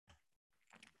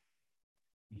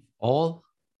All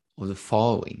of the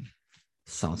following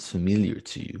sounds familiar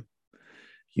to you.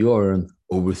 You are an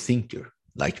overthinker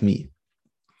like me.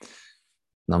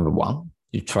 Number one,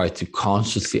 you try to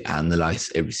consciously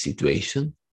analyze every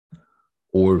situation,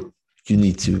 or you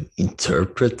need to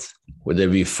interpret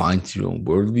whatever you find to your own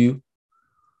worldview,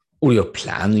 or you're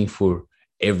planning for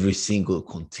every single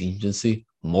contingency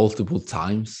multiple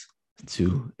times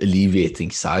to alleviate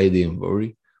anxiety and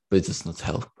worry, but it does not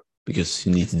help because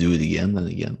you need to do it again and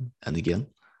again and again.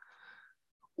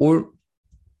 Or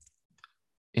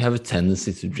you have a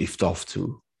tendency to drift off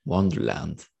to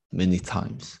Wonderland many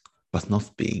times, but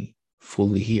not being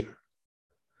fully here.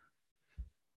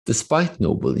 Despite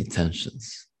noble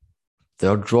intentions,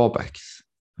 there are drawbacks.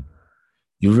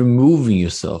 You're removing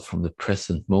yourself from the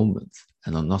present moment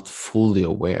and are not fully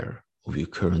aware of your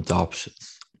current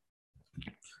options.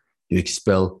 You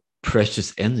expel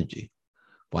precious energy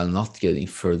while not getting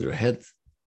further ahead.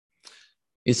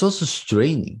 It's also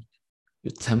straining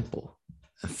your temple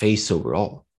and face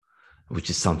overall, which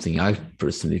is something I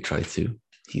personally try to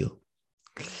heal.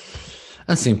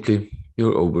 And simply,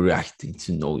 you're overreacting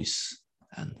to noise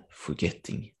and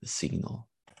forgetting the signal.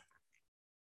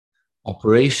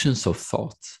 Operations of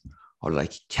thought are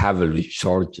like cavalry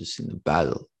charges in a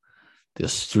battle. They are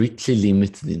strictly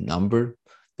limited in number,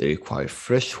 they require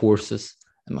fresh horses,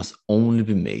 and must only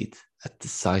be made at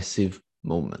decisive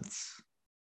moments.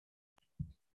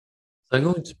 So I'm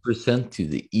going to present you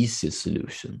the easiest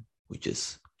solution, which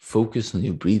is focus on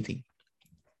your breathing.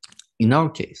 In our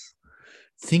case,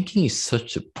 thinking is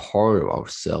such a part of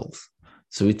ourselves,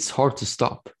 so it's hard to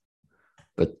stop.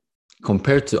 But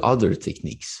compared to other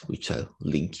techniques, which I'll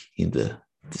link in the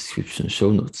description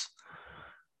show notes,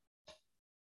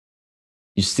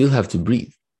 you still have to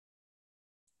breathe.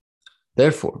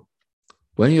 Therefore,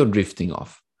 when you're drifting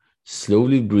off,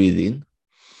 slowly breathe in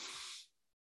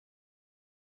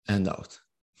and out.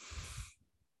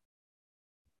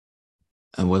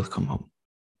 And welcome home.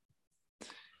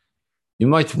 You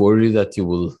might worry that you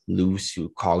will lose your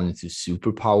cognitive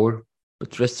superpower,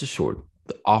 but rest assured,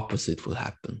 the opposite will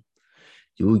happen.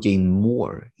 You will gain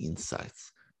more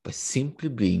insights by simply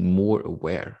being more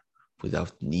aware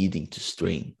without needing to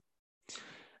strain.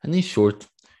 And in short,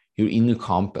 your inner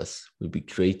compass will be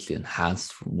greatly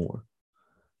enhanced for more.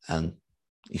 And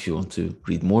if you want to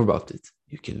read more about it,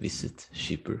 you can visit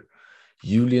Shipper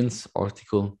Julian's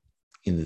article